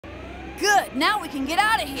Good, now we can get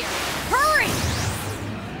out of here. Hurry!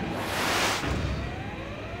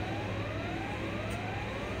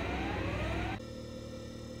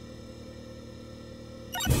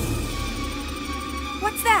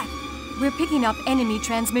 What's that? We're picking up enemy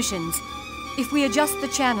transmissions. If we adjust the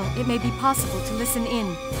channel, it may be possible to listen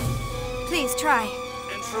in. Please try.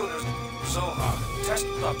 Intruders. Zohar. Test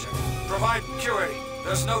subject. Provide purity.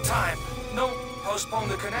 There's no time. No. Postpone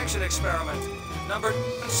the connection experiment. Number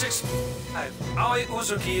 6. Aoi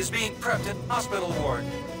Uzuki is being prepped in hospital ward.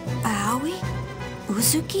 Aoi?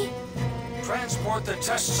 Uzuki? Transport the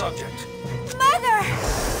test subject. Mother!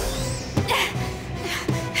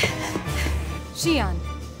 Shion,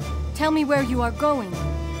 tell me where you are going.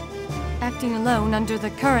 Acting alone under the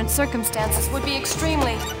current circumstances would be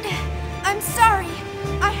extremely... I'm sorry.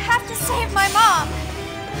 I have to save my mom.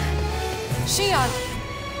 Shion!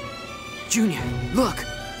 Junior, look!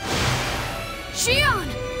 Shion!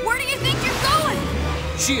 Where do you think you're going?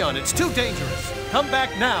 Shion, it's too dangerous. Come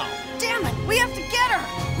back now. Damn it! We have to get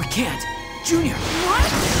her! We can't! Junior!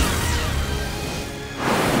 What?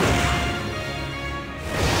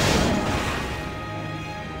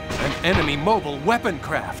 An enemy mobile weapon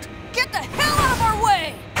craft. Get the hell